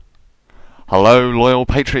Hello, loyal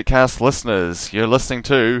Patriot Cast listeners. You're listening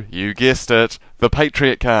to, you guessed it, the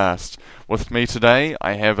Patriot Cast. With me today,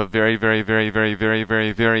 I have a very, very, very, very, very,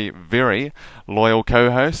 very, very, very loyal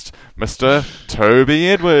co-host, Mr. Toby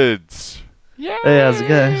Edwards. Yay! Hey, how's it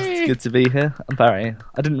going? It's good to be here. I'm Barry.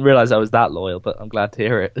 I didn't realise I was that loyal, but I'm glad to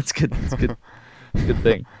hear it. It's good. It's good. Good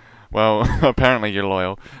thing. Well, apparently you're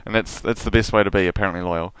loyal, and that's the best way to be. Apparently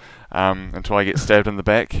loyal. Until I get stabbed in the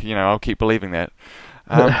back, I'll keep believing that.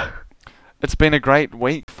 It's been a great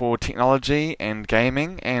week for technology and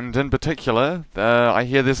gaming, and in particular, I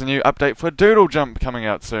hear there's a new update for Doodle Jump coming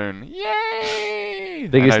out soon. Yay!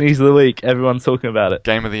 Biggest news of the week. Everyone's talking about it.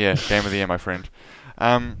 Game of the year, my friend.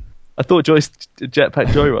 I thought Jetpack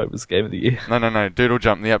Joyride was game of the year. No. Doodle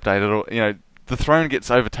Jump, the update. The throne gets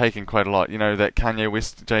overtaken quite a lot. That Kanye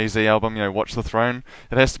West Jay-Z album, Watch the Throne.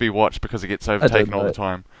 It has to be watched because it gets overtaken all the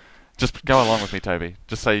time. Just go along with me, Toby.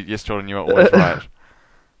 Just say, yes, Jordan, you are always right.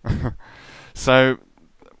 So,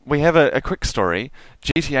 we have a quick story.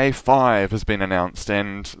 GTA 5 has been announced,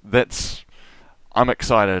 and I'm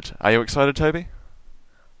excited. Are you excited, Toby?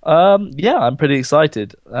 Yeah, I'm pretty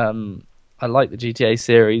excited. I like the GTA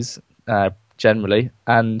series generally,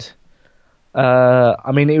 and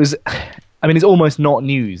it's almost not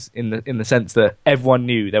news in the sense that everyone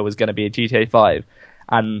knew there was going to be a GTA 5,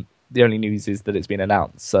 and the only news is that it's been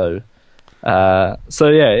announced. So yeah,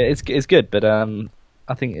 it's good, but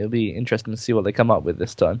I think it'll be interesting to see what they come up with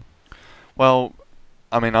this time. Well,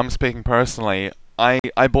 I'm speaking personally. I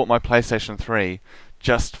bought my PlayStation 3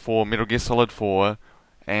 just for Metal Gear Solid 4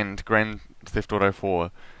 and Grand Theft Auto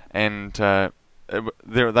 4, and they're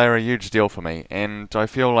a huge deal for me. And I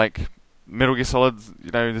feel like Metal Gear Solid,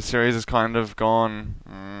 the series is kind of gone.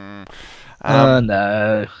 No.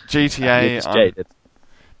 GTA,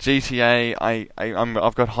 GTA.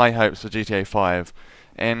 I've got high hopes for GTA 5.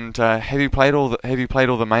 And have you played all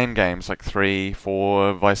the main games like 3,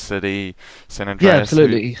 4, Vice City, San Andreas? Yeah,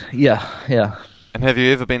 absolutely. Yeah. And have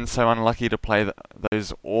you ever been so unlucky to play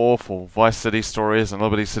those awful Vice City stories and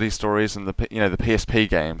Liberty City stories and the PSP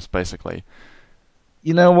games, basically?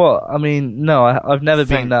 You know what? No, I've never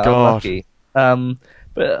been that unlucky.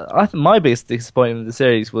 But I think my biggest disappointment in the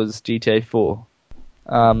series was GTA 4.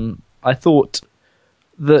 I thought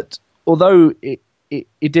that although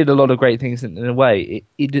it did a lot of great things in a way,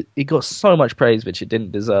 it got so much praise which it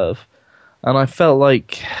didn't deserve, and I felt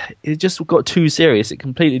like it just got too serious. It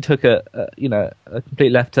completely took a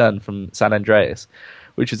complete left turn from San Andreas,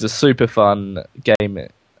 which is a super fun game,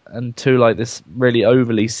 and to like this really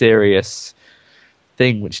overly serious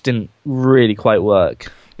thing which didn't really quite work.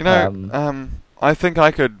 I think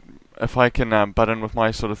I could, if I can butt in with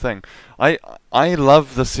my sort of thing. I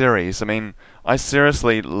love the series. I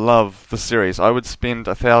seriously love the series. I would spend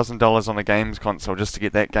 $1,000 on a games console just to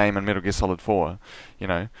get that game and Metal Gear Solid 4.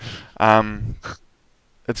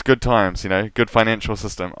 It's good times. Good financial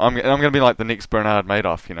system. I'm going to be like the next Bernard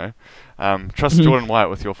Madoff. Trust Jordan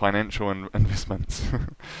White with your financial investments.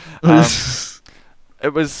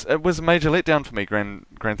 It was a major letdown for me, Grand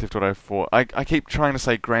Theft Auto 4. I keep trying to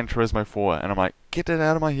say Gran Turismo 4, and I'm like, get it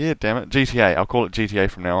out of my head, damn it. GTA. I'll call it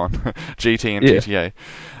GTA from now on. GT and GTA.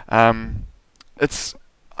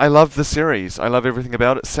 I love the series. I love everything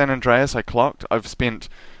about it. San Andreas, I clocked. I've spent,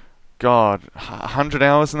 100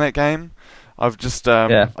 hours in that game. I've just, I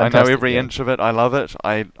know every inch of it. I love it.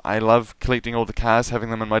 I love collecting all the cars, having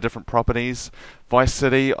them in my different properties. Vice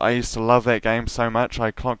City, I used to love that game so much. I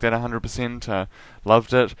clocked that 100%.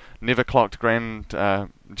 Loved it. Never clocked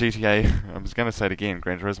GTA. I was going to say it again,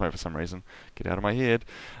 Gran Turismo for some reason. Get out of my head.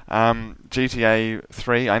 GTA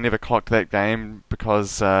 3, I never clocked that game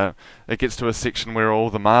because it gets to a section where all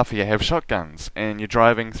the mafia have shotguns, and you're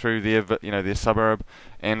driving through their suburb,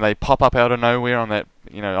 and they pop up out of nowhere on that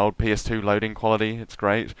old PS2 loading quality. It's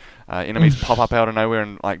great. Enemies pop up out of nowhere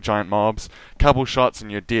in like giant mobs. Couple shots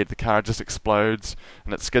and you're dead. The car just explodes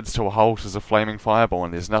and it skids to a halt as a flaming fireball,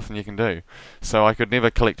 and there's nothing you can do. So I could never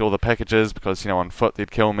collect all the packages because on foot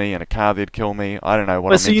they'd kill me, and a car they'd kill me. I don't know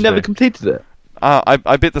what. So you never completed it?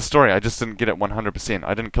 I bet the story. I just didn't get it 100%.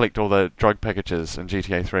 I didn't collect all the drug packages in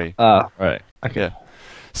GTA 3. Right. Okay. Yeah.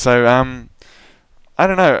 So I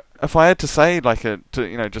don't know. If I had to say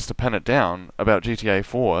just to pin it down about GTA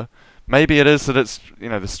 4, maybe it is that it's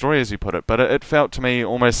the story as you put it, but it felt to me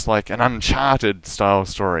almost like an Uncharted style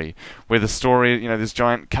story, where the story there's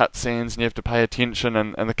giant cutscenes and you have to pay attention,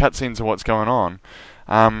 and the cutscenes are what's going on.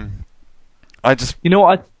 I just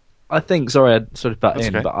I think. Sorry, I sort of butt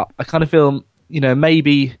in, okay. but I kind of feel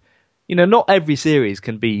maybe not every series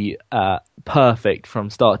can be perfect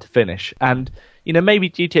from start to finish, and maybe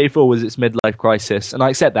GTA 4 was its midlife crisis, and I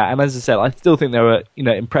accept that. And as I said, I still think there were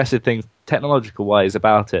impressive things technological wise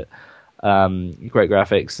about it. great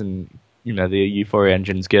graphics, and the Euphoria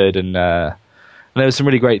engine's good, and there were some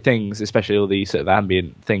really great things, especially all the sort of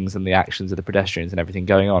ambient things and the actions of the pedestrians and everything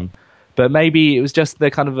going on. But maybe it was just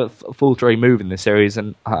the kind of a faltering move in this series,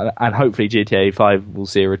 and hopefully GTA 5 will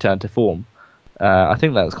see a return to form. I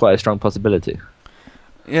think that's quite a strong possibility.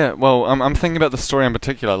 Yeah, well, I'm thinking about the story in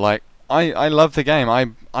particular. Like, I love the game.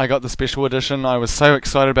 I got the special edition. I was so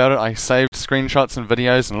excited about it. I saved screenshots and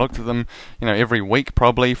videos and looked at them, every week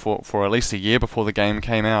probably for at least a year before the game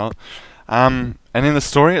came out. And in the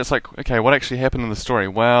story, it's like, okay, what actually happened in the story?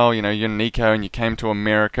 Well, you're Nico and you came to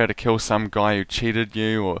America to kill some guy who cheated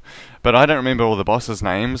you, but I don't remember all the bosses'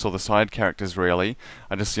 names or the side characters really.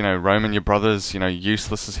 I just, Roman, your brother's,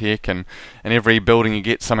 useless as heck, and every building you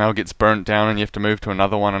get somehow gets burnt down and you have to move to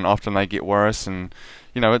another one, and often they get worse, and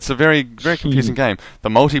it's a very, very confusing game. The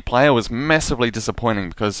multiplayer was massively disappointing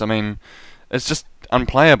because, it's just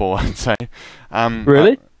unplayable, I'd say.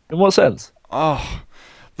 Really? In what sense?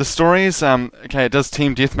 The story is, okay, it does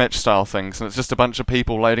team deathmatch style things, and it's just a bunch of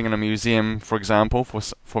people loading in a museum, for example,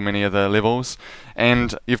 for many of the levels,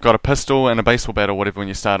 and you've got a pistol and a baseball bat or whatever when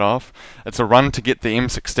you start off. It's a run to get the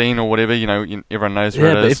M16 or whatever, everyone knows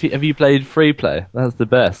where it is. Yeah, but have you played free play? That's the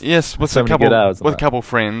best. Yes, with a couple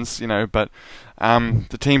friends, but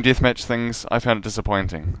the team deathmatch things, I found it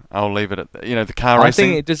disappointing. I'll leave it at the car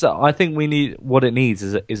racing. I think we need what it needs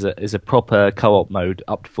is a proper co-op mode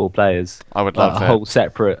up to 4 players. I would love that. A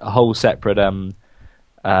whole separate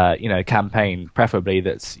campaign, preferably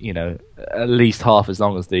that's at least half as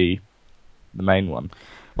long as the main one.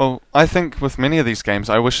 Well, I think with many of these games,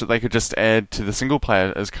 I wish that they could just add to the single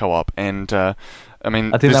player as co-op, and I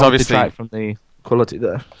think that would detract from the quality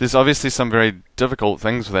there. There's obviously some very difficult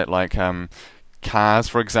things with that, like cars,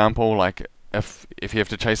 for example. Like if you have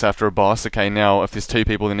to chase after a boss, okay, now if there's 2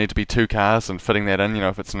 people, there need to be 2 cars, and fitting that in,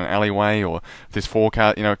 if it's in an alleyway, or if there's 4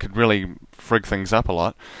 cars, it could really frig things up a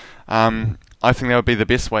lot. I think that would be the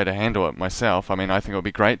best way to handle it myself. I think it would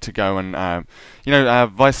be great to go and,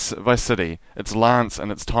 Vice City, it's Lance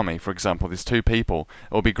and it's Tommy, for example. There's 2 people.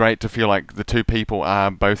 It would be great to feel like the 2 people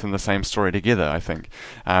are both in the same story together, I think.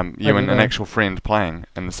 You and an actual friend playing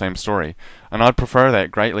in the same story. And I'd prefer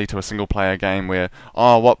that greatly to a single-player game where,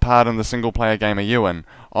 what part in the single-player game are you in?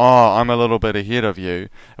 I'm a little bit ahead of you.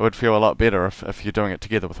 It would feel a lot better if you're doing it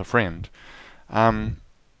together with a friend.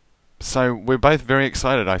 So we're both very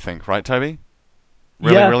excited, I think. Right, Toby?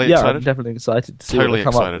 Really excited? I'm definitely excited to see totally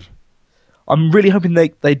what they come excited. Up. I'm really hoping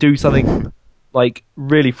they do something like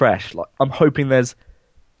really fresh. Like I'm hoping there's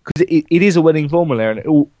because it is a winning formula and it's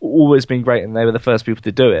always been great, and they were the first people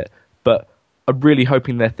to do it. But I'm really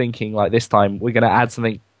hoping they're thinking like this time we're going to add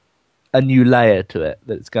a new layer to it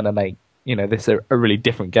that's going to make this a really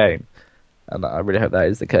different game, and I really hope that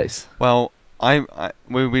is the case. Well,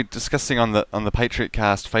 we'll be discussing on the Patriot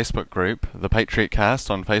Cast Facebook group, the Patriot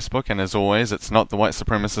Cast on Facebook, and as always, it's not the White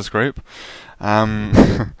Supremacist group.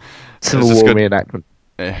 Civil War reenactment.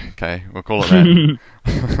 Yeah, okay, we'll call it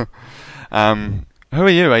that. Who are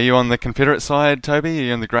you? Are you on the Confederate side, Toby? Are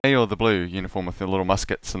you in the grey or the blue uniform with the little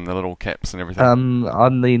muskets and the little caps and everything?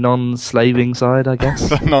 On the non-slaving side, I guess.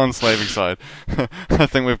 The non-slaving side. I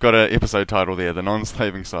think we've got an episode title there, the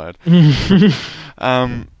non-slaving side.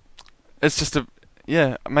 It's just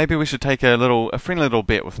maybe we should take a friendly little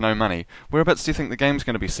bet with no money. Whereabouts do you think the game's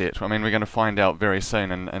going to be set? We're going to find out very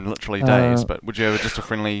soon in literally days, but would you have just a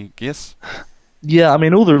friendly guess? Yeah,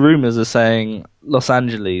 all the rumours are saying Los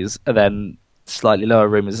Angeles, and then slightly lower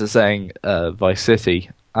rumours are saying Vice City.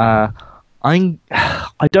 I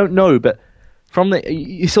don't know, but from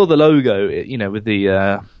you saw the logo, with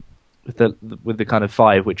the kind of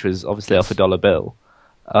 5, which was obviously off a dollar bill,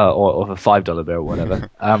 or a $5 bill or whatever.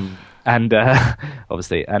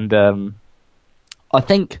 Obviously, I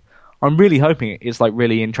think I'm really hoping it's like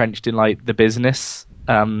really entrenched in like the business,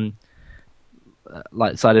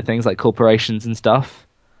 like side of things, like corporations and stuff.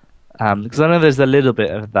 Because I know there's a little bit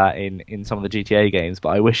of that in some of the GTA games, but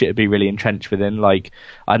I wish it would be really entrenched within like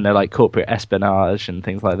I don't know, like corporate espionage and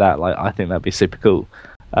things like that. Like I think that'd be super cool.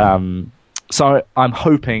 So I'm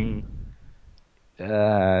hoping.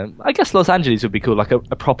 I guess Los Angeles would be cool, like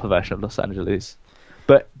a proper version of Los Angeles.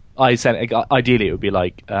 But ideally it would be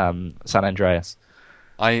like San Andreas.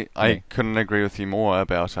 I couldn't agree with you more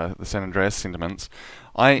about the San Andreas sentiments.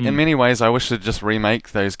 In many ways, I wish they'd just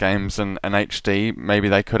remake those games in HD. Maybe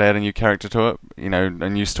they could add a new character to it, a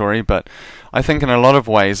new story. But I think in a lot of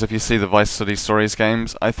ways, if you see the Vice City Stories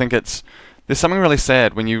games, I think there's something really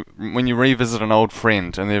sad when you revisit an old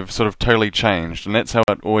friend and they've sort of totally changed, and that's how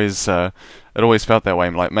it always felt that way.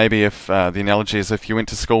 Like maybe if the analogy is if you went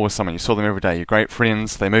to school with someone, you saw them every day, you're great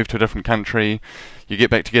friends, they moved to a different country, you get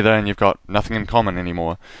back together and you've got nothing in common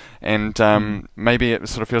anymore. And maybe it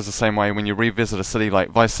sort of feels the same way when you revisit a city like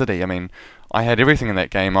Vice City. I mean, I had everything in that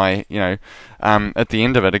game. At the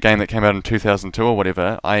end of it, a game that came out in 2002 or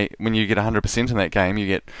whatever, when you get 100% in that game, you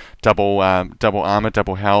get double armor,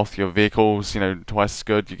 double health. Your vehicles, twice as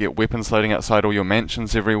good. You get weapons loading outside all your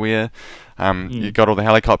mansions everywhere. You got all the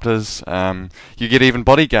helicopters. You get even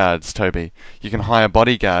bodyguards, Toby. You can hire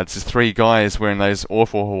bodyguards. There's 3 guys wearing those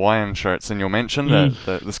awful Hawaiian shirts in your mansion,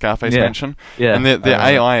 the Scarface mansion. Yeah. And their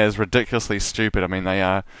AI is ridiculously stupid. I mean, they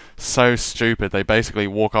are so stupid. They basically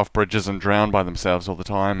walk off bridges and drown by themselves all the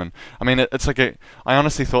time. And I mean, it's like I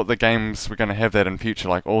honestly thought the games were going to have that in future.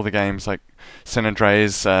 Like all the games, like San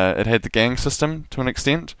Andreas, it had the gang system to an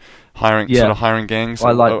extent. Sort of hiring gangs.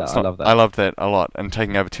 I like that. I love that. I loved that a lot, and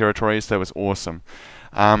taking over territories. That was awesome.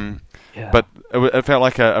 But it felt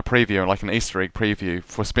like a preview, like an Easter egg preview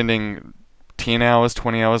for spending 10 hours,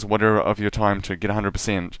 20 hours, whatever of your time to get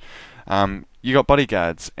 100%. You got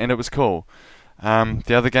bodyguards, and it was cool.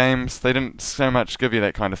 The other games, they didn't so much give you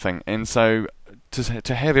that kind of thing, and so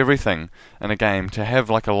to have everything in a game, to have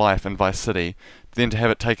like a life in Vice City, then to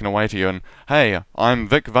have it taken away to you, and hey, I'm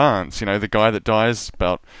Vic Vance, the guy that dies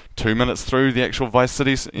about 2 minutes through the actual Vice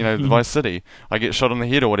City, the Vice City. I get shot in the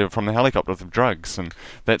head or whatever from the helicopter with drugs, and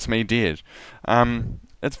that's me dead.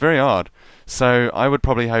 It's very odd. So I would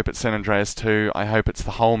probably hope it's San Andreas 2. I hope it's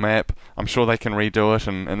the whole map. I'm sure they can redo it,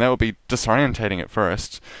 and that would be disorientating at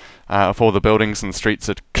first. If all the buildings and the streets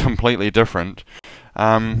are completely different.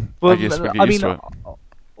 I guess we get used to it.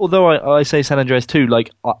 Although I say San Andreas 2, like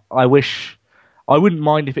I wish I wouldn't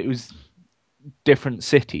mind if it was different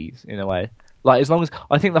cities in a way. Like as long as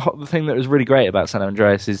I think the thing that was really great about San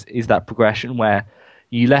Andreas is that progression where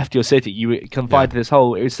you left your city, you were confined to this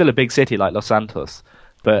whole. It was still a big city like Los Santos,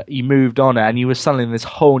 but you moved on and you were suddenly in this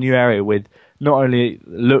whole new area with not only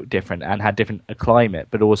looked different and had different climate,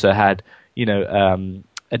 but also had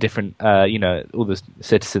a different, all the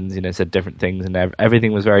citizens, said different things, and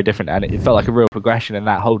everything was very different, and it felt like a real progression. And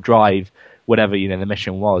that whole drive, whatever the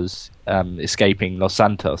mission was, escaping Los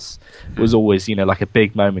Santos, was always like a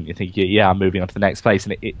big moment. You think, I'm moving on to the next place,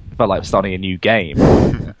 and it felt like starting a new game.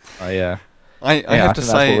 I have to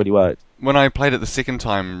say, really worked. When I played it the second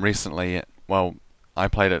time recently, well, I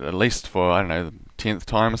played it at least for I don't know the 10th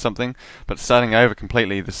time or something, but starting over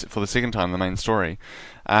completely for the second time, the main story.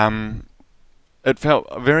 It felt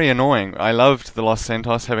very annoying. I loved the Los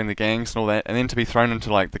Santos, having the gangs and all that, and then to be thrown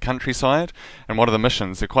into like the countryside, and one of the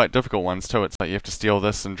missions, they're quite difficult ones too. It's like you have to steal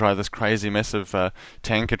this and drive this crazy massive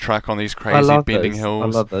tanker truck on these crazy bending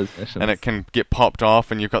hills. I love those missions. And it can get popped off,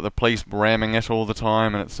 and you've got the police ramming it all the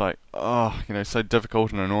time, and it's like, so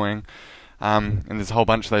difficult and annoying. And there's a whole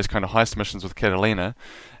bunch of those kind of heist missions with Catalina.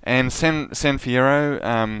 And San Fierro,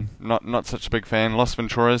 not such a big fan. Las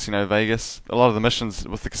Venturas, Vegas. A lot of the missions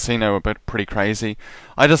with the casino are pretty crazy.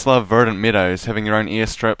 I just love Verdant Meadows, having your own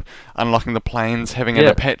airstrip, unlocking the planes, having an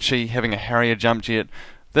Apache, having a Harrier jump jet.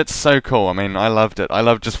 That's so cool. I mean, I loved it. I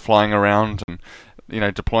loved just flying around and,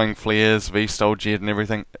 deploying flares, V-style jet and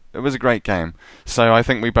everything. It was a great game. So I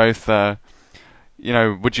think we both,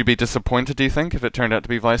 would you be disappointed, do you think, if it turned out to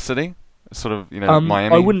be Vice City? Sort of,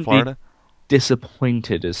 Miami, I wouldn't Florida? Be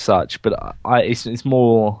disappointed as such, but it's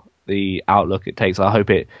more the outlook it takes. I hope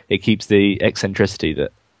it keeps the eccentricity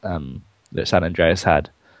that San Andreas had.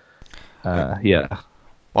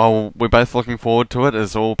 Well, we're both looking forward to it,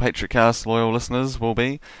 as all Patriotcast loyal listeners will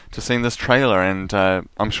be, to seeing this trailer, and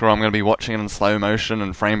I'm sure I'm going to be watching it in slow motion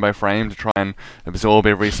and frame by frame to try and absorb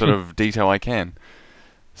every sort of detail I can.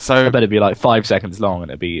 So it better be like 5 seconds long, and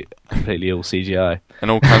it'd be completely all CGI. And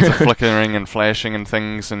all kinds of flickering and flashing and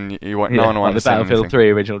things, and no one will like understand the Battlefield anything. 3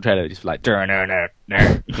 original trailer, just like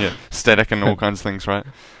static and all kinds of things, right?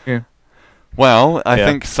 Yeah. Well, I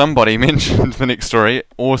think somebody mentioned the next story.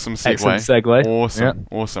 Awesome segue. Excellent segue.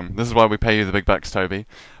 Awesome. This is why we pay you the big bucks, Toby.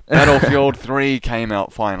 Battlefield 3 came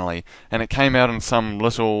out finally, and it came out in some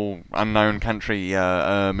little unknown country,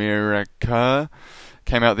 America.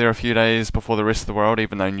 Came out there a few days before the rest of the world,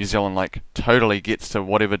 even though New Zealand totally gets to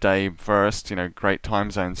whatever day first. Great time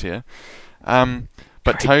zones here. But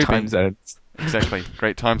great Toby, time zones. Exactly,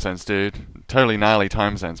 great time zones, dude. Totally gnarly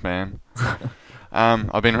time zones, man.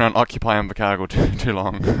 I've been around Occupy and Invercargill too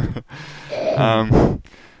long.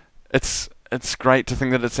 It's great to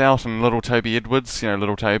think that it's out, and little Toby Edwards,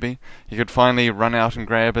 little Toby, he could finally run out and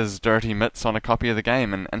grab his dirty mitts on a copy of the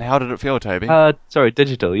game. And how did it feel, Toby? Sorry,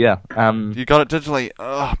 digital, yeah. You got it digitally.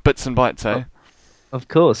 Bits and bytes, eh? Of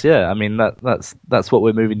course, yeah. I mean, that's what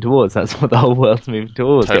we're moving towards. That's what the whole world's moving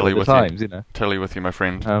towards. Totally with times, you. Totally with you, my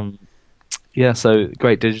friend. So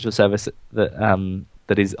great digital service that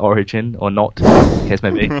that is Origin or not, in case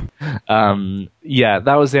maybe. Yeah,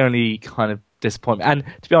 that was the only kind of disappointment. And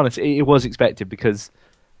to be honest, it was expected because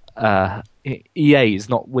EA is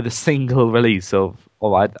not with a single release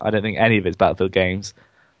I don't think any of its Battlefield games,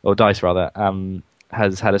 or DICE rather,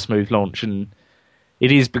 has had a smooth launch, and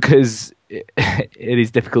it is because it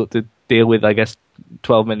is difficult to deal with, I guess,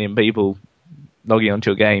 12 million people logging onto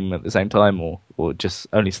your game at the same time, or just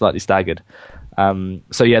only slightly staggered.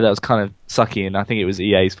 So yeah, that was kind of sucky, and I think it was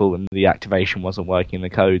EA's fault when the activation wasn't working in the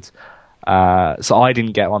codes. So I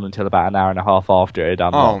didn't get one until about an hour and a half after it had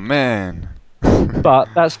unlocked. Oh man. But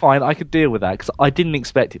that's fine. I could deal with that because I didn't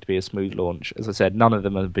expect it to be a smooth launch. As I said, none of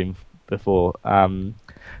them have been before.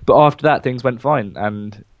 But after that, things went fine,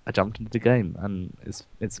 and I jumped into the game, and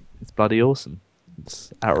it's bloody awesome.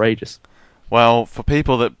 It's outrageous. Well, for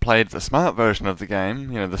people that played the smart version of the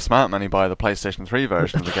game, the smart money buy the PlayStation 3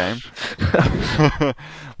 version of the game,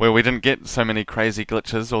 where we didn't get so many crazy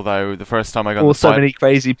glitches, although the first time I got many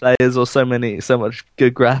crazy players, or so much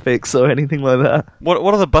good graphics, or anything like that. What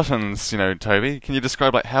are the buttons, Toby? Can you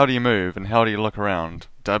describe, like, how do you move and how do you look around?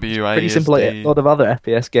 WASD? Pretty simple, like a lot of other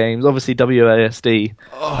FPS games. Obviously, WASD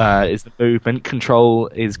is the movement, control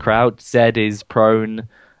is crouch, Z is prone,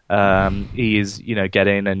 E is, get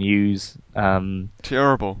in and use.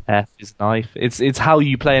 Terrible. F is knife. It's how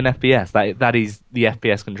you play an FPS. That is the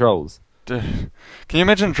FPS controls. Can you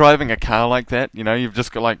imagine driving a car like that? You've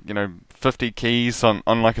just got 50 keys on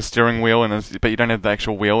like a steering wheel, but you don't have the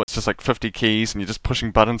actual wheel. It's just like 50 keys, and you're just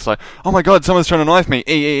pushing buttons. Like, oh my god, someone's trying to knife me.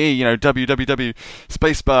 WWW,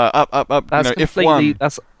 spacebar, up. That's F1.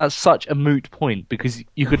 That's such a moot point, because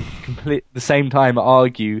you could at the same time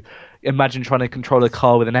argue. Imagine trying to control a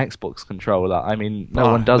car with an Xbox controller. I mean,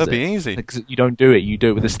 no one does it. That'd be easy. Because you don't do it. You do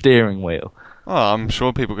it with a steering wheel. Oh, I'm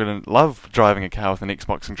sure people are going to love driving a car with an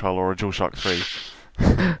Xbox controller or a DualShock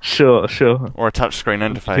 3. Sure. Or a touchscreen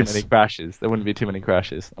interface. Too many crashes. There wouldn't be too many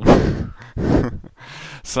crashes.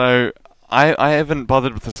 So, I haven't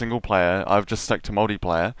bothered with a single player. I've just stuck to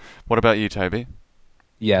multiplayer. What about you, Toby?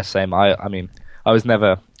 Yeah, same. I mean, I've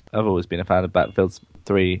always been a fan of Battlefield's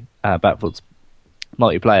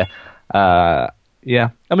multiplayer. Yeah.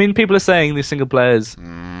 I mean, people are saying the single player's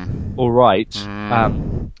alright.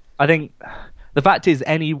 I think the fact is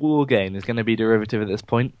any war game is going to be derivative at this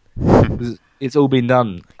point. It's all been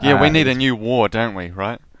done. Yeah, we need a new war, don't we,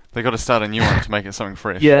 right? They got to start a new one to make it something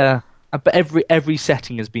fresh. Yeah. But every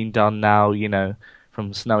setting has been done now,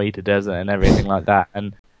 from snowy to desert and everything like that.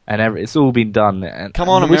 And it's all been done. Come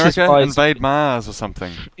on, America, invade Mars or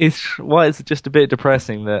something. It's just a bit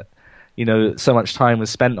depressing that so much time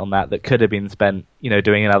was spent on that could have been spent,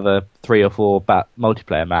 doing another 3 or 4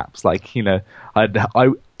 multiplayer maps. Like,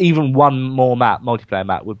 even one more multiplayer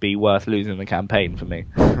map would be worth losing the campaign for me.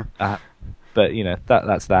 But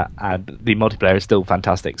that's that. And the multiplayer is still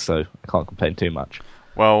fantastic, so I can't complain too much.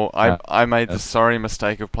 Well, I made the sorry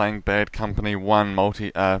mistake of playing Bad Company 1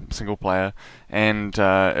 single player, and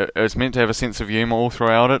it was meant to have a sense of humour all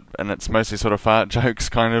throughout it, and it's mostly sort of fart jokes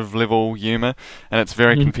kind of level humour, and it's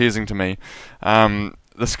very confusing to me.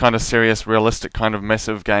 This kind of serious, realistic kind of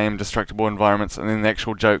massive game, destructible environments, and then the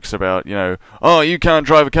actual jokes about, oh, you can't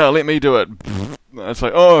drive a car, let me do it. It's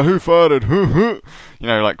like, oh, who farted?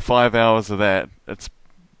 Like 5 hours of that. It's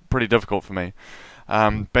pretty difficult for me.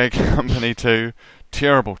 Bad Company 2,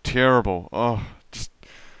 terrible. Oh, just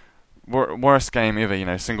worst game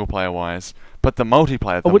ever, single player wise. But the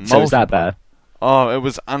multiplayer, I wouldn't say it was that bad. Oh, it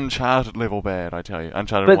was Uncharted level bad, I tell you.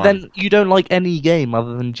 Uncharted But 1. then you don't like any game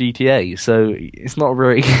other than GTA, so it's not a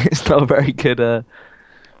very good it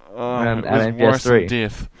was worse than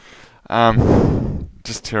death.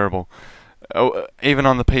 Just terrible. Oh, even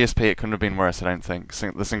on the PSP, it couldn't have been worse, I don't think.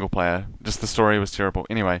 The single player, just the story was terrible.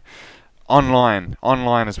 Anyway, online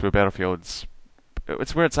is where Battlefield's.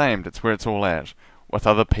 It's where it's aimed. It's where it's all at, with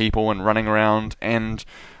other people and running around. And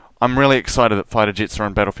I'm really excited that fighter jets are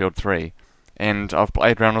on Battlefield 3. And I've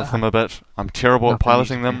played around with them a bit. I'm terrible at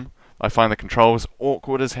piloting them. I find the controls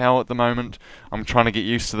awkward as hell at the moment. I'm trying to get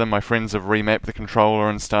used to them. My friends have remapped the controller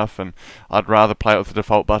and stuff, and I'd rather play it with the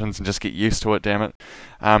default buttons and just get used to it, damn it.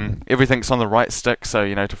 Everything's on the right stick,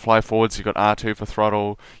 so, to fly forwards, you've got R2 for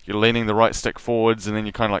throttle. You're leaning the right stick forwards, and then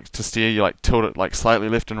you kind of to steer, you tilt it slightly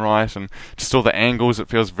left and right, and just all the angles, it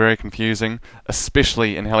feels very confusing,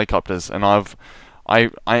 especially in helicopters. And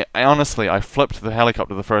I honestly, I flipped the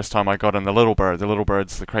helicopter the first time I got in the Little Bird. The Little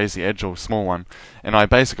Bird's the crazy agile small one, and I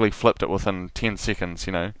basically flipped it within 10 seconds,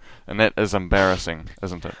 and that is embarrassing,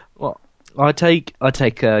 isn't it? Well, I take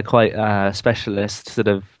a quite specialist, sort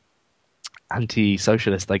of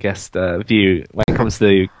anti-socialist, I guess, view when it comes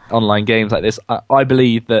to online games like this. I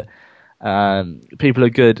believe that people are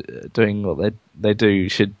good at doing what they do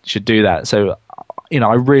should do that. So,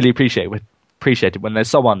 I really appreciate it when there's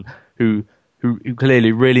someone who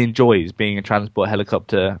clearly really enjoys being a transport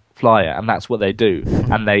helicopter flyer, and that's what they do.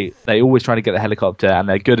 And they always try to get the helicopter, and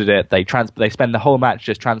they're good at it. They spend the whole match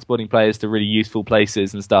just transporting players to really useful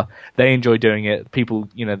places and stuff. They enjoy doing it. People,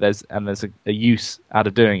 there's a use out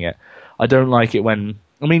of doing it. I don't like it when,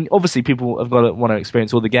 obviously people have got to want to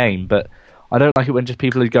experience all the game, but I don't like it when just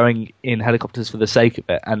people are going in helicopters for the sake of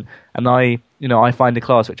it. And I find a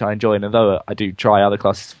class which I enjoy, and although I do try other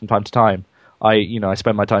classes from time to time, I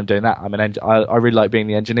spend my time doing that. I really like being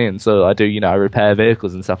the engineer, and so I do, I repair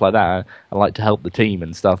vehicles and stuff like that. I like to help the team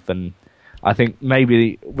and stuff. And I think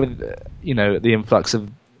maybe with, the influx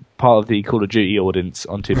of part of the Call of Duty audience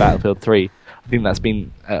onto Battlefield 3, I think that's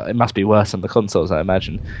been, it must be worse on the consoles, I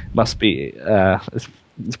imagine. It must be,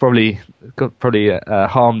 it's probably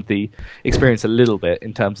harmed the experience a little bit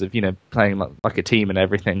in terms of, playing like a team and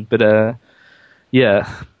everything. But, yeah.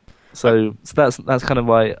 So that's kind of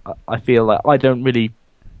why I feel like I don't really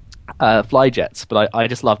fly jets, but I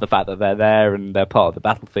just love the fact that they're there and they're part of the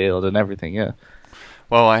battlefield and everything. Yeah.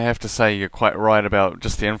 Well, I have to say you're quite right about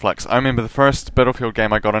just the influx. I remember the first Battlefield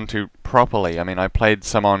game I got into properly. I played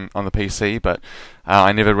some on the PC, but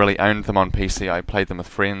I never really owned them on PC. I played them with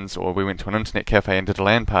friends, or we went to an internet cafe and did a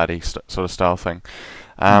LAN party sort of style thing.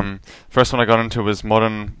 First one I got into was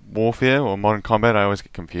Modern Warfare or Modern Combat. I always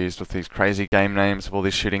get confused with these crazy game names of all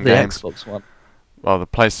these shooting games. The Xbox one. Well, the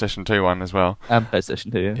PlayStation 2 one as well. And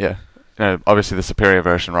PlayStation 2, yeah. Obviously the superior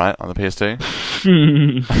version, right, on the PS2.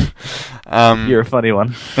 You're a funny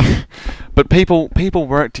one. But people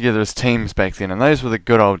worked together as teams back then, and those were the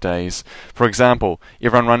good old days. For example,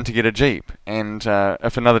 everyone run to get a Jeep, and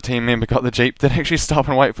if another team member got the Jeep, they'd actually stop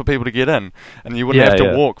and wait for people to get in, and you wouldn't have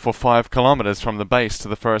to walk for 5 kilometers from the base to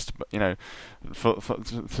the first, to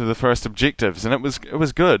the first objectives, and it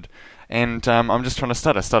was good. And I'm just trying to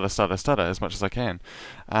stutter as much as I can.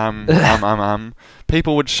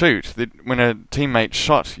 People would shoot. When a teammate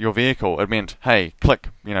shot your vehicle, it meant, hey, click,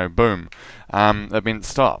 boom. It meant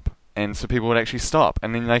stop. And so people would actually stop,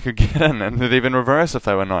 and then they could get in, and they'd even reverse if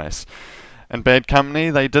they were nice. And Bad Company,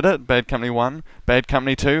 they did it. Bad Company 1. Bad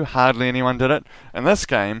Company 2, hardly anyone did it. In this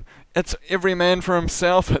game, it's every man for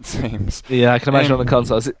himself, it seems. Yeah, I can imagine on the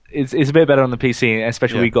consoles. It's a bit better on the PC,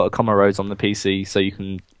 especially we got a comma rows on the PC, so you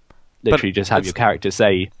can literally just have your character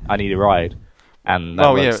say, I need a ride. And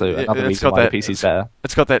that works, so another reason why the PC's better.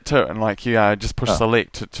 It's got that too, and you just push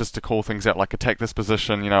select just to call things out, like attack this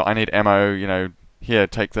position, I need ammo, here,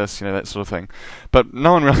 take this, that sort of thing. But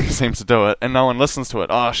no one really seems to do it, and no one listens to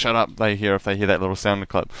it. Oh, shut up, if they hear that little sound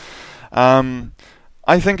clip.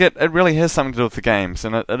 I think it really has something to do with the games,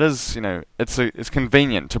 and it is, it's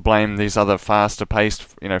convenient to blame these other faster paced,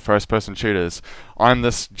 first person shooters. I'm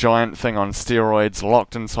this giant thing on steroids,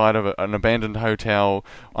 locked inside of an abandoned hotel.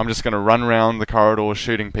 I'm just going to run around the corridor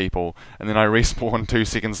shooting people, and then I respawn 2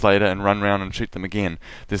 seconds later and run around and shoot them again.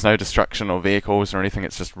 There's no destruction or vehicles or anything.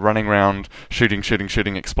 It's just running around, shooting,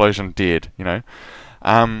 explosion, dead.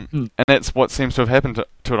 And that's what seems to have happened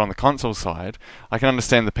to it on the console side. I can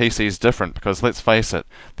understand the PC is different because, let's face it,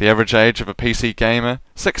 the average age of a PC gamer,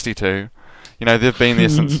 62. They've been there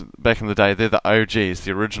since back in the day. They're the OGs,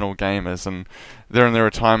 the original gamers, and they're in their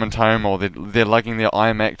retirement home, or they're lugging their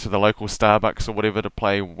iMac to the local Starbucks or whatever to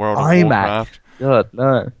play World of Warcraft. God,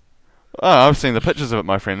 no. Oh, I've seen the pictures of it,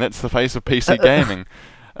 my friend. That's the face of PC gaming.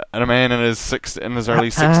 And a man in his early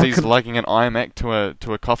 60s lugging an iMac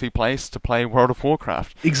to a coffee place to play World of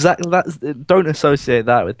Warcraft. Exactly. Don't associate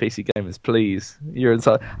that with PC gamers, please. You're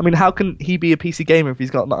inside. How can he be a PC gamer if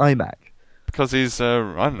he's got an iMac? Because he's, I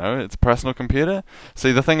don't know, it's a personal computer.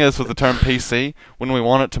 See, the thing is with the term PC, when we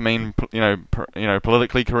want it to mean,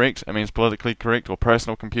 politically correct, it means politically correct or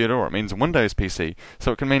personal computer, or it means a Windows PC.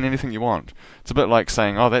 So it can mean anything you want. It's a bit like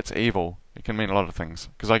saying, oh, that's evil. It can mean a lot of things,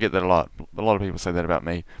 because I get that a lot. A lot of people say that about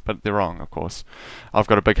me, but they're wrong, of course. I've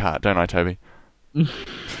got a big heart, don't I, Toby?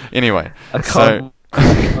 Anyway,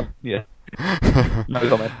 yeah. No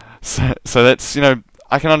comment. So that's,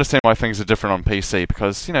 I can understand why things are different on PC,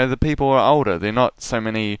 because, the people are older. They're not so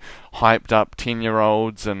many hyped up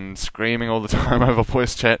 10-year-olds and screaming all the time over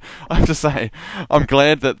voice chat. I have to say, I'm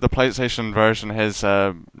glad that the PlayStation version has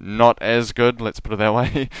not as good, let's put it that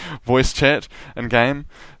way, voice chat in game,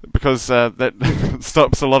 because that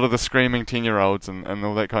stops a lot of the screaming 10-year-olds and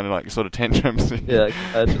all that kind of sort of tantrums. Yeah, I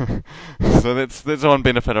can imagine. So that's one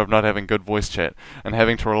benefit of not having good voice chat and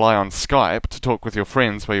having to rely on Skype to talk with your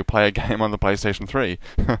friends while you play a game on the PlayStation 3.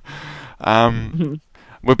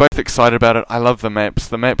 We're both excited about it. I love the maps.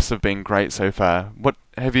 The maps have been great so far. Do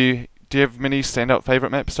you have many standout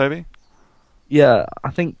favourite maps, Toby? Yeah,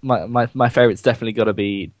 I think my favorite's definitely got to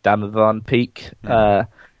be Damavand Peak. Mm.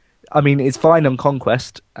 I mean, it's fine on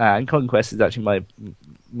Conquest, and Conquest is actually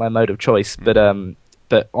my mode of choice. Mm.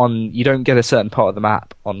 But on you don't get a certain part of the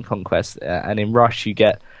map on Conquest, and in Rush you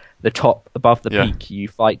get the top above the Yeah. peak. You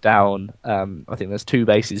fight down. I think there's two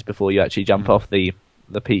bases before you actually jump off the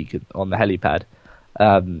peak on the helipad,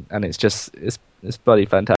 and it's bloody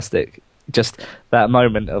fantastic. Just that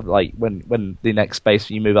moment of like when the next base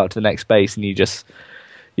you move up to the next base and you just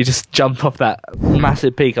jump off that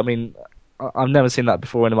massive peak. I mean, I've never seen that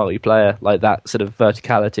before in a multiplayer, like that sort of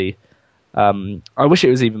verticality. I wish it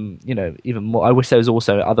was even more. I wish there was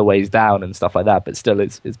also other ways down and stuff like that, but still,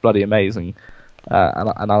 it's bloody amazing,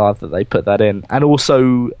 and I love that they put that in. And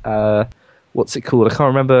also, what's it called? I can't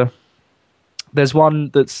remember. There's one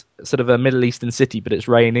that's sort of a Middle Eastern city, but it's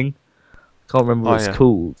raining. Can't remember what it's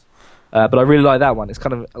called. But I really like that one. It's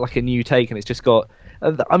kind of like a new take, and it's just got.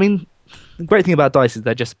 I mean, the great thing about DICE is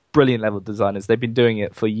they're just brilliant level designers. They've been doing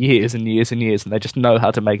it for years and years and years, and they just know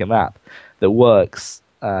how to make a map that works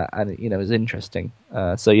and is interesting.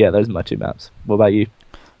 So yeah, those are my two maps. What about you?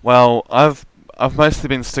 Well, I've mostly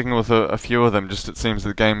been sticking with a few of them. Just it seems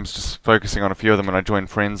the game's just focusing on a few of them when I join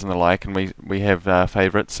friends and the like, and we have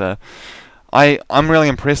favourites. I'm really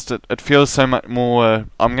impressed. It feels so much more.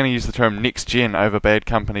 I'm going to use the term next gen over Bad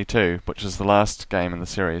Company 2, which is the last game in the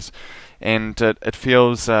series, and it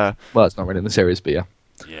feels. Well, it's not really in the series, but yeah.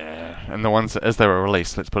 Yeah, and the ones as they were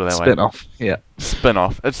released. Let's put it that way. Spin-off, yeah.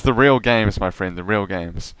 Spin-off. It's the real games, my friend. The real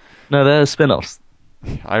games. No, they're spin-offs.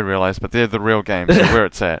 I realise, but they're the real games. They're where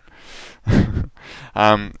it's at.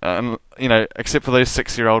 And except for those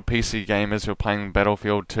 6-year-old PC gamers who are playing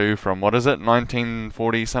Battlefield 2 from what is it,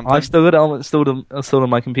 1940 something? I've still got it installed on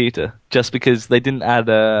my computer just because they didn't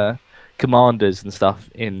add commanders and stuff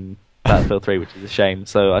in Battlefield 3, which is a shame.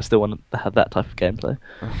 So I still want to have that type of gameplay.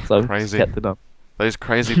 So crazy. Kept it on. Those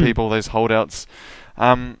crazy people, those holdouts.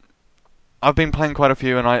 I've been playing quite a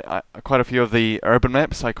few, and I quite a few of the urban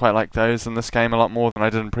maps. I quite like those in this game a lot more than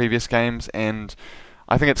I did in previous games, and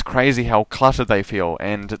I think it's crazy how cluttered they feel,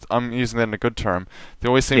 and I'm using that in a good term. There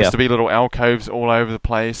always seems to be little alcoves all over the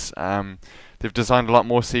place. They've designed a lot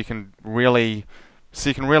more so you can really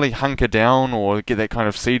hunker down or get that kind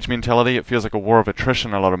of siege mentality. It feels like a war of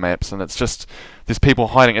attrition in a lot of maps, and it's just there's people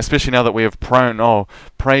hiding, especially now that we have prone. Oh,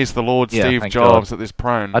 praise the Lord, Steve Jobs, that there's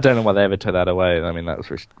prone. I don't know why they ever took that away. I mean, that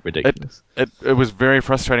was ridiculous. It was very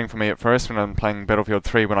frustrating for me at first when I'm playing Battlefield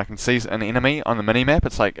 3 when I can see an enemy on the mini-map.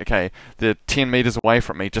 It's like, okay, they're 10 meters away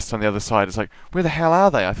from me, just on the other side. It's like, where the hell are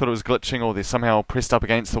they? I thought it was glitching, or they're somehow pressed up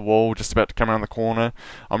against the wall, just about to come around the corner.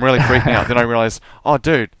 I'm really freaking out. Then I realize, oh,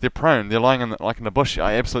 dude, they're prone. They're lying in the bush.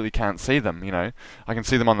 I absolutely can't see them. I can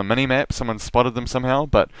see them on the mini-map. Someone spotted them somehow,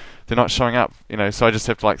 but they're not showing up. So I just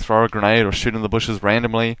have to throw a grenade or shoot in the bushes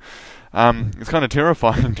randomly. It's kind of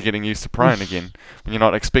terrifying to getting used to prone again when you're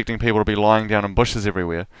not expecting people to be lying down in bushes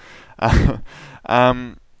everywhere. So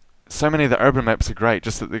many of the urban maps are great,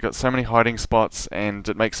 just that they've got so many hiding spots, and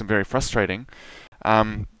it makes them very frustrating.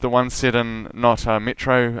 The one set in not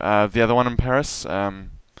Metro, the other one in Paris.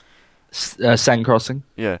 Sand Crossing.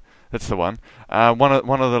 Yeah, that's the one. One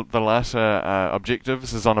of the latter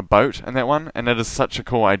objectives is on a boat in that one, and it is such a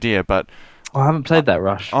cool idea, but I haven't played that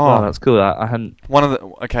Rush. Oh, that's cool. I hadn't.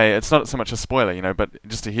 It's not so much a spoiler, but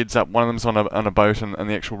just a heads up. One of them's on a boat in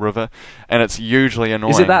the actual river, and it's hugely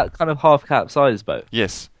annoying. Is it that kind of half capsized boat?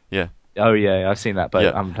 Yes. Yeah. Oh yeah, I've seen that boat.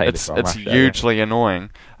 Yeah. I haven't played it. It's hugely annoying.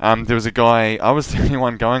 There was a guy. I was the only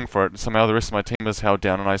one going for it. Somehow the rest of my team was held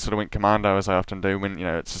down, and I sort of went commando as I often do. When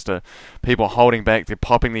it's just people holding back. They're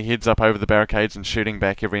popping their heads up over the barricades and shooting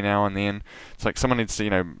back every now and then. It's like someone needs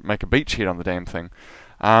to make a beachhead on the damn thing.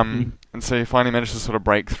 And so you finally manage to sort of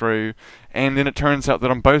break through, and then it turns out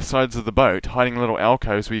that on both sides of the boat, hiding little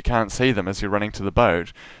alcoves where you can't see them as you're running to the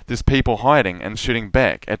boat, there's people hiding and shooting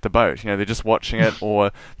back at the boat. They're just watching it,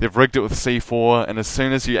 or they've rigged it with C4, and as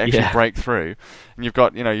soon as you actually break through, and you've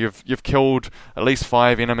got, you've killed at least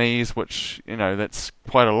 5 enemies, which, that's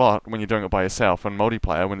quite a lot when you're doing it by yourself on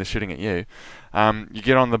multiplayer when they're shooting at you. You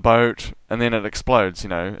get on the boat, and then it explodes,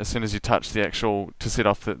 as soon as you touch the actual, to set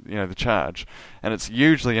off the charge. And it's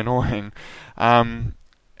hugely annoying. And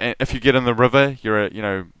if you get in the river,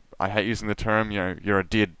 I hate using the term, you're a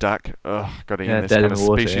dead duck. Ugh, gotta end this kind of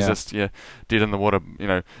speciesist, dead in the water,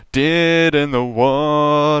 dead in the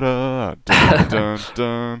water, dun, dun,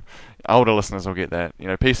 dun. Older listeners will get that.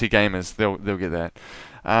 PC gamers, they'll get that.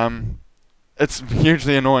 It's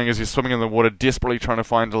hugely annoying as you're swimming in the water, desperately trying to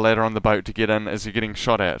find a ladder on the boat to get in as you're getting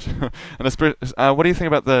shot at. And what do you think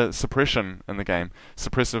about the suppression in the game?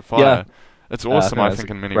 Suppressive fire. It's awesome, I think,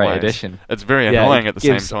 in many ways. Addition. It's very annoying at the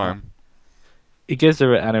same time. it gives a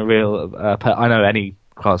real. I know any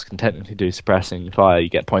class can technically do suppressing fire, you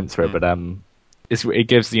get points for it, but it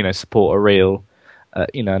gives support a real.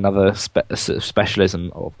 Another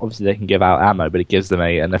specialism. Obviously, they can give out ammo, but it gives them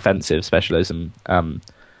an offensive specialism,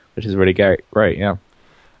 which is really great. Great, yeah.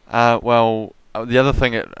 The other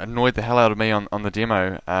thing that annoyed the hell out of me on the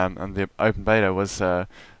demo and the open beta was the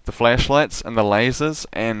flashlights and the lasers,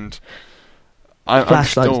 and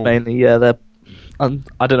flashlights mainly. Yeah,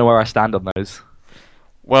 I don't know where I stand on those.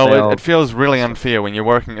 Well, it feels really unfair when you're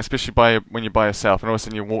working, especially when you're by yourself, and all of a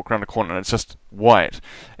sudden you walk around a corner and it's just white.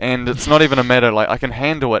 And it's not even a matter, like, I can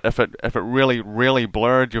handle it if it really, really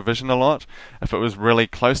blurred your vision a lot, if it was really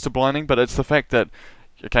close to blinding, but it's the fact that,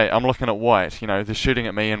 okay, I'm looking at white, they're shooting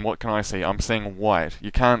at me, and what can I see? I'm seeing white.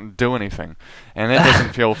 You can't do anything. And that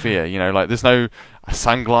doesn't feel fair, like, there's no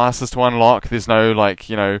sunglasses to unlock, there's no,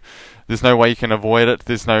 there's no way you can avoid it.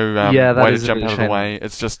 There's no way to jump out of the way.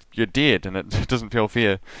 It's just you're dead, and it doesn't feel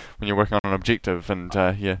fair when you're working on an objective. And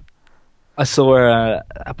yeah, I saw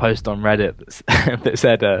a post on Reddit that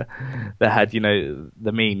said that had the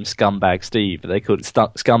meme "Scumbag Steve," but they called it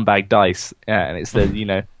 "Scumbag Dice." Yeah, and it's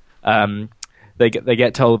they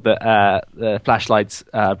get told that the flashlight's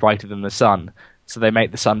brighter than the sun, so they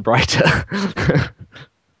make the sun brighter.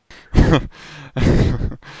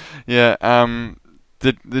 Yeah.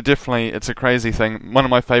 Definitely, it's a crazy thing. One of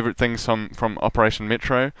my favourite things from Operation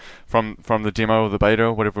Metro, from the demo or the beta,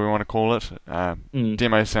 or whatever we want to call it.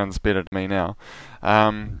 Demo sounds better to me now.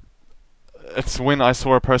 It's when I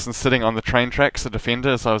saw a person sitting on the train tracks, a defender,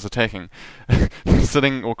 as I was attacking,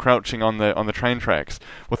 sitting or crouching on the train tracks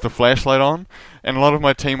with the flashlight on, and a lot of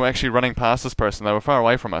my team were actually running past this person. They were far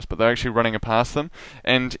away from us, but they were actually running past them,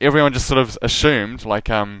 and everyone just sort of assumed, like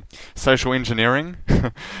social engineering.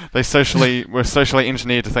 They were socially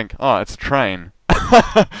engineered to think, oh, it's a train.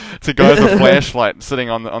 It's a guy with a flashlight sitting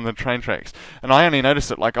on the train tracks, and I only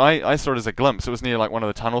noticed it. Like I saw it as a glimpse. It was near like one of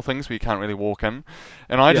the tunnel things where you can't really walk in,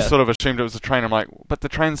 and I just sort of assumed it was a train. I'm like, but the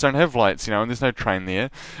trains don't have lights, and there's no train there.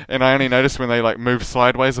 And I only noticed when they like move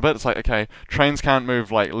sideways a bit. It's like, okay, trains can't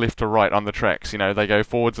move like left or right on the tracks. They go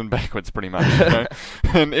forwards and backwards pretty much.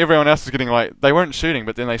 And everyone else was getting like they weren't shooting,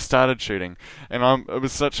 but then they started shooting, and it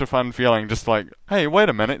was such a fun feeling. Just like, hey, wait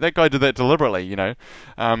a minute, that guy did that deliberately, to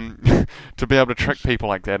be able to trick people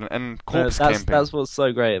like that, and corpse camping. That's what's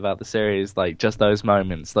so great about the series, like just those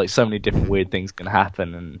moments, like so many different weird things can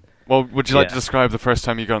happen. And well, would you like to describe the first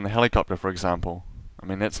time you got on the helicopter, for example? I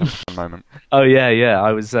mean, that's a fun moment. Oh yeah.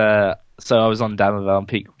 I was I was on Damavale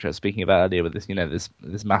Peak, which I was speaking about earlier, with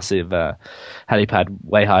this massive helipad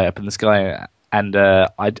way high up in the sky, and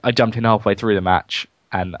I jumped in halfway through the match,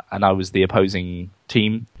 and I was the opposing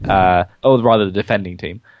team, or rather the defending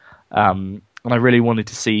team, and I really wanted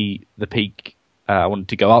to see the peak. I wanted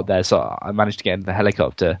to go up there, so I managed to get into the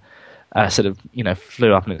helicopter. Sort of,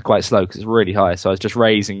 flew up, and it's quite slow because it's really high. So I was just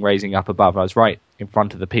raising up above. I was right in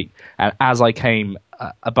front of the peak, and as I came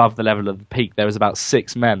above the level of the peak, there was about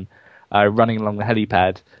 6 men running along the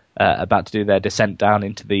helipad, about to do their descent down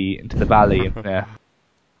into the valley. And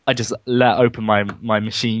I just let open my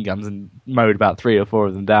machine guns and mowed about 3 or 4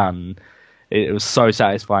 of them down. And it was so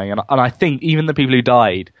satisfying, and I think even the people who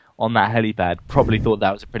died on that helipad probably thought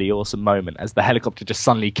that was a pretty awesome moment as the helicopter just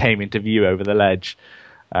suddenly came into view over the ledge.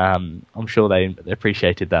 I'm sure they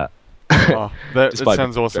appreciated that. Oh, that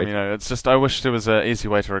sounds awesome. It's just I wish there was an easy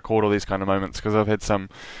way to record all these kind of moments, because I've had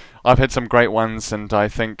some great ones, and I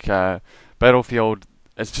think Battlefield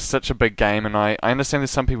is just such a big game, and I understand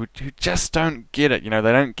there's some people who just don't get it. They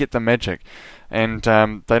don't get the magic, and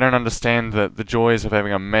they don't understand the joys of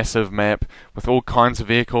having a massive map with all kinds of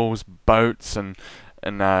vehicles, boats, and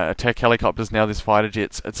attack helicopters. Now there's fighter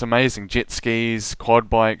jets. It's amazing. Jet skis, quad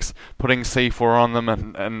bikes, putting C4 on them,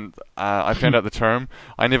 and I found out the term.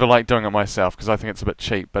 I never like doing it myself because I think it's a bit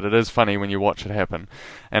cheap, but it is funny when you watch it happen.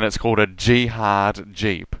 And it's called a Jihad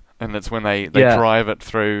Jeep. And it's when they drive it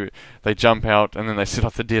through, they jump out, and then they set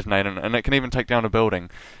off the detonator, and it can even take down a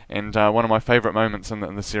building. And one of my favourite moments in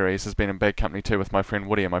the series has been in Bad Company 2 with my friend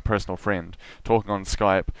Woody, my personal friend, talking on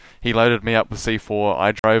Skype. He loaded me up with C4,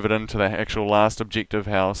 I drove it into the actual last objective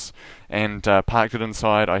house, and parked it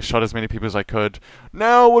inside. I shot as many people as I could.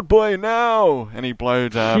 Now, wood boy, now! And he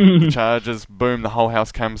blowed the charges, boom, the whole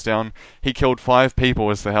house comes down. He killed 5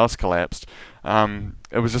 people as the house collapsed.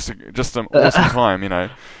 It was just an awesome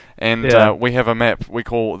time, And we have a map we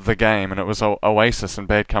call The Game, and it was Oasis in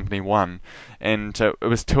Bad Company 1. And it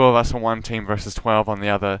was 2 of us on one team versus 12 on the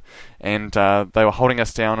other. And they were holding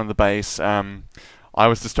us down in the base. I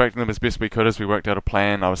was distracting them as best we could as we worked out a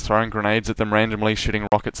plan. I was throwing grenades at them randomly, shooting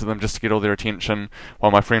rockets at them just to get all their attention,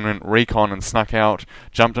 while my friend went recon and snuck out,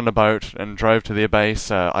 jumped in a boat and drove to their base.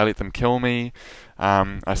 I let them kill me.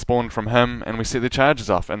 I spawned from him, and we set their charges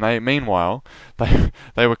off. And meanwhile,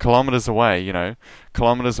 they were kilometers away,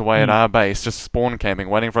 kilometers away at our base, just spawn camping,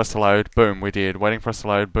 waiting for us to load. Boom, we're dead. Waiting for us to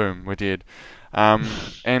load. Boom, we're dead.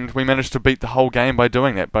 And we managed to beat the whole game by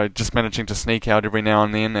doing that, by just managing to sneak out every now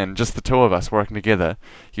and then, and just the two of us working together,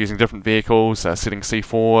 using different vehicles, setting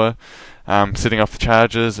C4, setting off the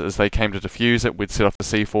charges. As they came to defuse it, we'd set off the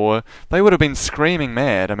C4. They would have been screaming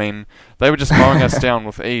mad. I mean, they were just mowing us down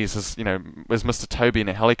with ease, as Mr. Toby in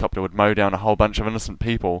a helicopter would mow down a whole bunch of innocent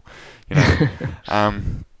people.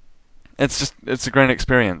 It's a great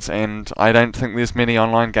experience, and I don't think there's many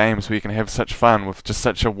online games where you can have such fun with just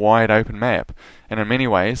such a wide open map. And in many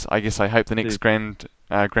ways, I hope the next Grand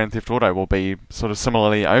Theft Auto will be sort of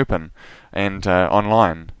similarly open and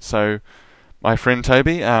online. So, my friend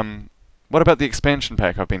Toby, what about the expansion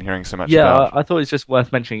pack I've been hearing so much about? Yeah, I thought it's just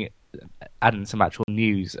worth mentioning, adding some actual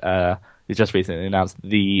news. They just recently announced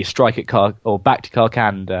the Strike It Car or Back to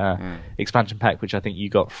Karkand expansion pack, which I think you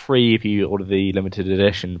got free if you ordered the limited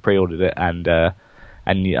edition, pre-ordered it, and I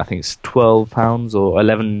think it's £12 or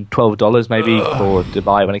 $12 maybe to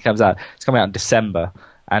buy when it comes out. It's coming out in December,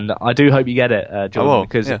 and I do hope you get it, Jordan,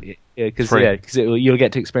 because you'll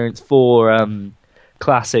get to experience 4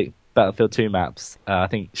 classic Battlefield 2 maps. I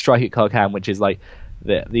think Strike It Karkand, which is like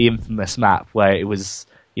the infamous map where it was.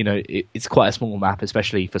 It's quite a small map,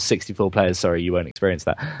 especially for 64 players. Sorry, you won't experience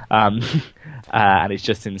that. And it's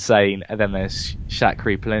just insane. And then there's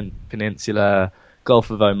Shakri Peninsula, Gulf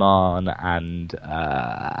of Oman, and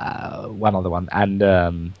one other one. And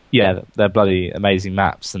they're bloody amazing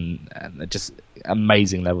maps, and they're just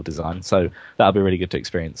amazing level design. So that'll be really good to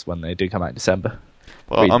experience when they do come out in December.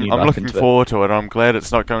 Well, I'm looking forward to it. I'm glad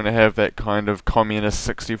it's not going to have that kind of communist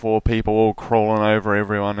 64 people all crawling over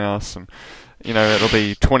everyone else, and it'll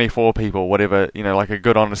be 24 people, whatever, like a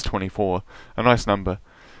good honest 24. A nice number.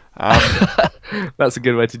 That's a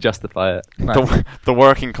good way to justify it. Nice. The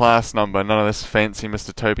working class number, none of this fancy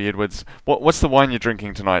Mr. Toby Edwards. What's the wine you're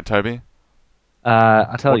drinking tonight, Toby?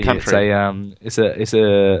 I'll tell you, country? It's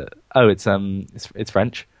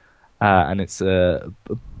French, and it's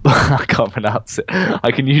I can't pronounce it.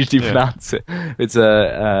 I can usually pronounce it. It's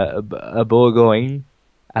a Bourgogne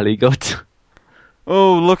Aligot.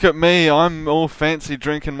 Oh, look at me. I'm all fancy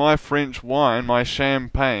drinking my French wine, my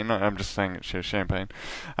champagne. No, I'm just saying it's champagne.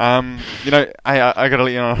 I gotta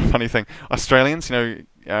let you know a funny thing. Australians,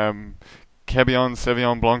 Cabillon,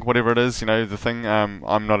 Sauvignon Blanc, whatever it is, the thing.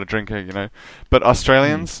 I'm not a drinker, but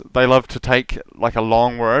Australians, they love to take like a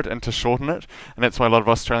long word and to shorten it, and that's why a lot of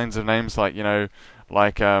Australians have names like,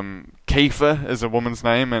 Kiefer is a woman's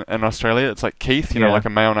name in Australia. It's like Keith, like a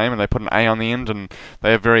male name, and they put an A on the end, and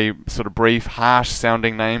they have very sort of brief,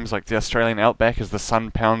 harsh-sounding names, like the Australian outback as the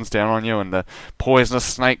sun pounds down on you, and the poisonous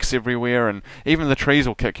snakes everywhere, and even the trees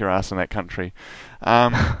will kick your ass in that country.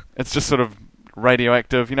 It's just sort of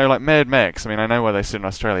radioactive, like Mad Max. I mean, I know why they said in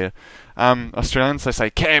Australia. Australians, they say,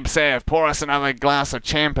 Cab Sav, pour us another glass of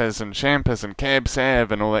Champers and Cab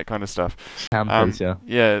Sav and all that kind of stuff. Champers, yeah.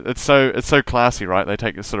 Yeah, it's so classy, right? They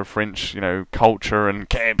take this sort of French, culture and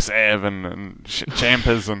Cab Sav and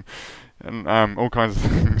Champers and all kinds of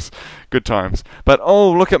things. Good times. But,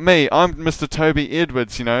 oh, look at me. I'm Mr. Toby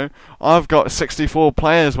Edwards, I've got 64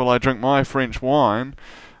 players while I drink my French wine.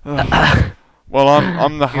 Well,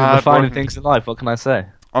 I'm the hard finer things in life. What can I say?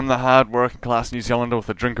 I'm the hard working class New Zealander with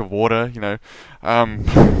a drink of water.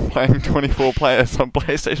 Playing 24 players on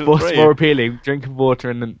PlayStation 3. What's more appealing, drink of water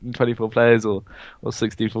and 24 players, or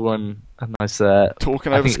 64 and a nice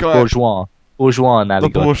talking over Skype. Bourgeois now. The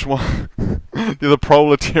bourgeois. You're the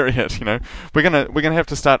proletariat. We're gonna have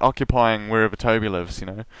to start occupying wherever Toby lives.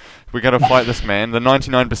 We're gonna fight this man. The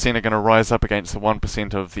 99% are gonna rise up against the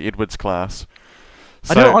 1% of the Edwards class.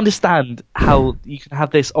 So, I don't understand how you can have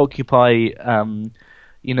this occupy,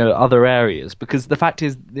 other areas, because the fact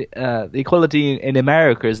is the equality in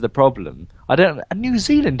America is the problem. New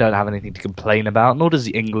Zealand don't have anything to complain about, nor does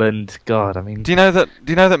England. God, I mean. Do you know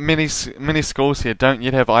that many schools here don't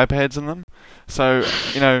yet have iPads in them? So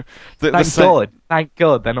Thank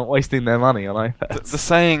God they're not wasting their money on iPads. The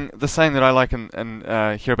saying that I like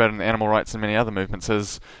and hear about in the animal rights and many other movements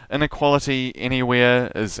is inequality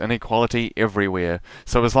anywhere is inequality everywhere.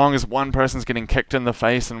 So as long as one person's getting kicked in the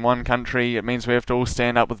face in one country, it means we have to all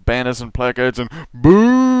stand up with banners and placards and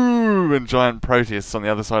boo and giant protests on the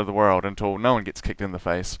other side of the world until no one gets kicked in the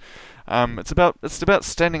face. It's about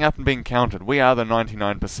standing up and being counted. We are the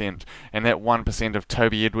 99%, and that 1% of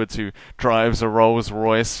Toby Edwards who drives a Rolls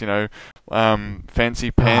Royce,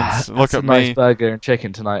 fancy pants. Look at me. Nice burger and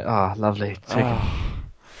chicken tonight. Lovely chicken.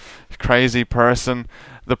 Crazy person.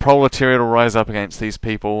 The proletariat will rise up against these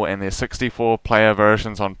people and their 64-player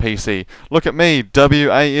versions on PC. Look at me,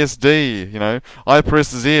 WASD, I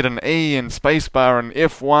press Z and E and spacebar and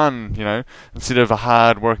F1, instead of a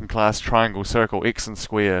hard working class triangle, circle, X and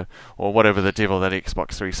square, or whatever the devil that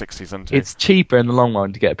Xbox 360's into. It's cheaper in the long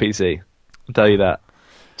run to get a PC. I'll tell you that.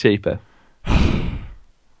 Cheaper.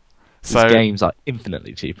 So games are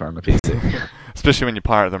infinitely cheaper on the PC. Especially when you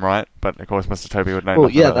pirate them, right? But of course, Mr. Toby would know. Well,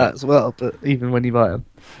 yeah, that as well. But even when you buy them.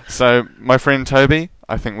 So, my friend Toby,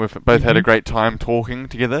 I think we've both had a great time talking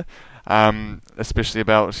together, especially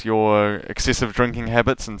about your excessive drinking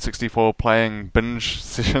habits and 64 playing binge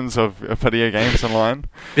sessions of video games online.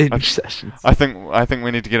 Binge sessions. I think we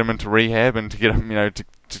need to get him into rehab and to get him, to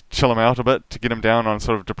chill him out a bit, to get him down on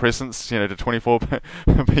sort of depressants, to 24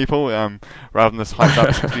 people, rather than this hyped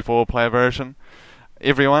up 64 player version.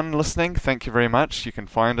 Everyone listening, thank you very much. You can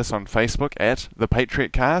find us on Facebook at The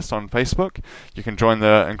Patriot Cast on Facebook. You can join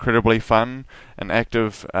the incredibly fun and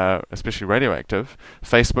active, especially radioactive,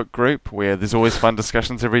 Facebook group where there's always fun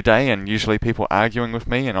discussions every day and usually people arguing with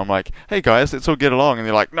me and I'm like, hey guys, let's all get along. And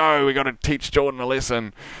they're like, no, we got to teach Jordan a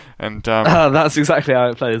lesson. And that's exactly how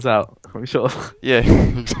it plays out, I'm sure. Yeah,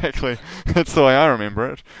 exactly. That's the way I remember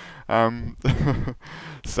it.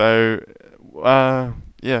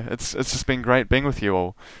 Yeah, it's just been great being with you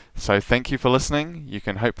all. So thank you for listening. You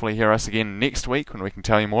can hopefully hear us again next week when we can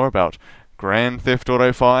tell you more about Grand Theft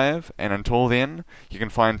Auto 5. And until then, you can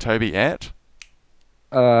find Toby at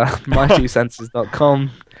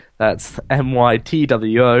mytwosenses.com. That's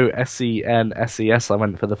mytwosenses. I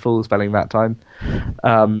went for the full spelling that time.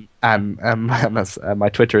 And that's, my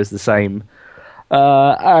Twitter is the same.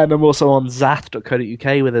 And I'm also on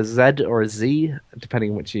zath.co.uk with a Z or a Z,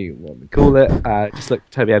 depending on which you want to call it. Just look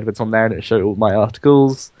for Toby Edwards on there and it'll show all my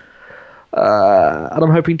articles. And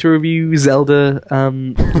I'm hoping to review Zelda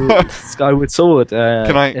Skyward Sword.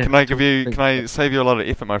 Can I save you a lot of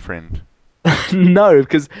effort, my friend? No,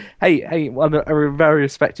 because a very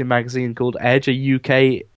respected magazine called Edge, a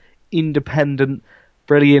UK independent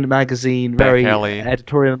brilliant magazine, very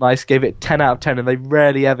editorial nice, gave it 10 out of 10, and they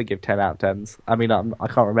rarely ever give 10 out of 10s. I mean, I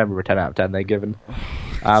can't remember a 10 out of 10 they've given.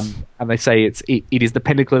 And they say it is the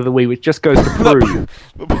pinnacle of the Wii, which just goes to prove...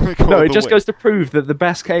 goes to prove that the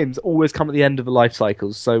best games always come at the end of the life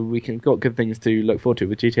cycles, so we can got good things to look forward to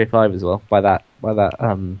with GTA 5 as well, by that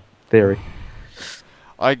theory.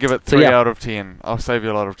 I give it 3 out of 10. I'll save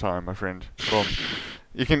you a lot of time, my friend. Boom.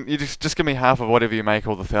 You just give me half of whatever you make,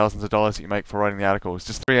 all the thousands of dollars that you make for writing the articles.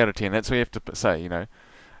 Just 3 out of 10. That's what you have to say,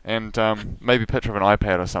 and maybe a picture of an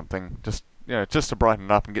iPad or something, just to brighten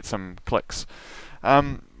it up and get some clicks.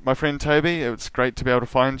 My friend Toby, it's great to be able to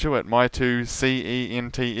find you at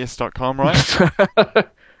mytocents.com, right?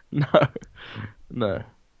 No.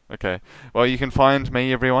 Okay. Well, you can find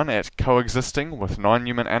me, everyone, at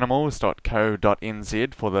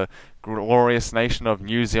coexistingwithnonhumananimals.co.nz for the glorious nation of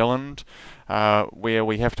New Zealand, where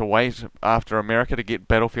we have to wait after America to get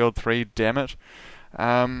Battlefield 3, damn it.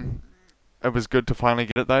 It was good to finally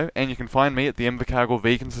get it, though. And you can find me at the Invercargill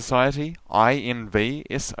Vegan Society,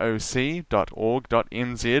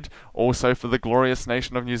 invsoc.org.nz, also for the glorious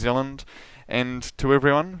nation of New Zealand. And to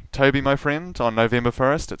everyone, Toby, my friend, on November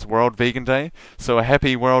 1st, it's World Vegan Day. So a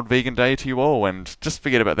happy World Vegan Day to you all, and just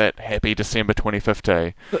forget about that happy December 25th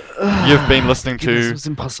day. You've been listening to... This was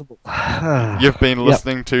impossible. You've been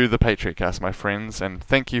listening to The Patriot Cast, my friends, and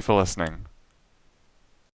thank you for listening.